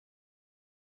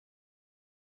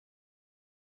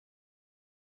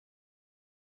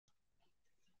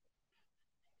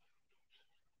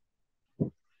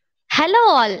Hello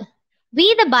all.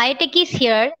 We the biotech is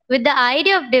here with the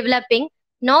idea of developing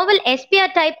novel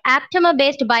SPR type Aptamer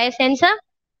based biosensor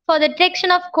for the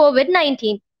detection of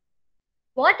COVID-19.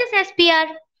 What is SPR?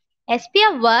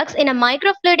 SPR works in a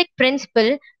microfluidic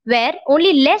principle where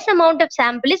only less amount of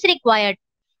sample is required.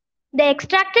 The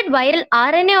extracted viral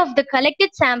RNA of the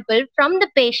collected sample from the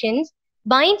patients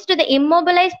binds to the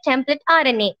immobilized template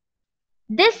RNA.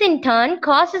 This in turn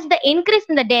causes the increase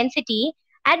in the density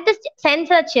at the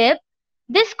sensor chip.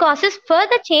 This causes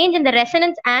further change in the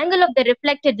resonance angle of the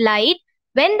reflected light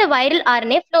when the viral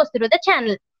RNA flows through the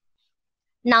channel.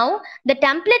 Now, the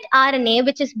template RNA,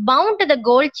 which is bound to the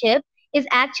gold chip, is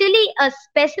actually a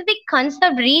specific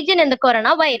conserved region in the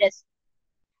coronavirus.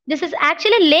 This is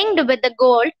actually linked with the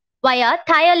gold via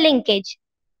thiol linkage.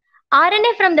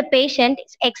 RNA from the patient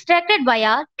is extracted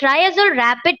via triazole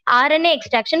rapid RNA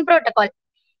extraction protocol.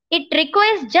 It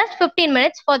requires just 15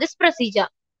 minutes for this procedure.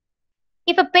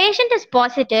 If a patient is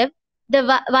positive, the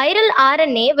viral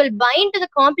RNA will bind to the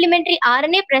complementary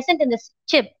RNA present in the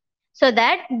chip so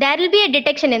that there will be a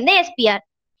detection in the SPR.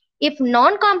 If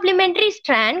non-complementary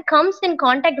strand comes in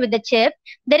contact with the chip,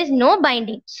 there is no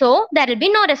binding, so there will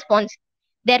be no response.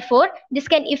 Therefore, this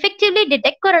can effectively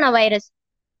detect coronavirus.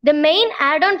 The main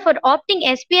add-on for opting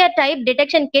SPR type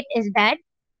detection kit is that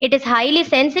it is highly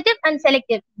sensitive and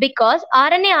selective because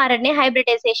RNA-RNA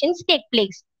hybridizations take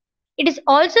place. It is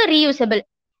also reusable,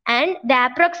 and the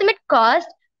approximate cost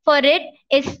for it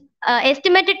is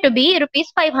estimated to be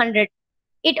 ₹500.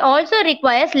 It also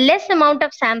requires less amount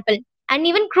of sample, and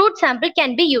even crude sample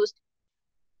can be used.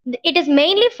 It is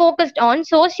mainly focused on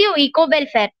socio-eco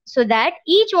welfare so that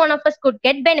each one of us could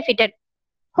get benefited.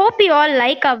 Hope you all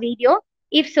like our video.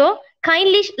 If so,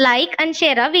 kindly like and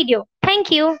share our video. Thank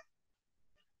you.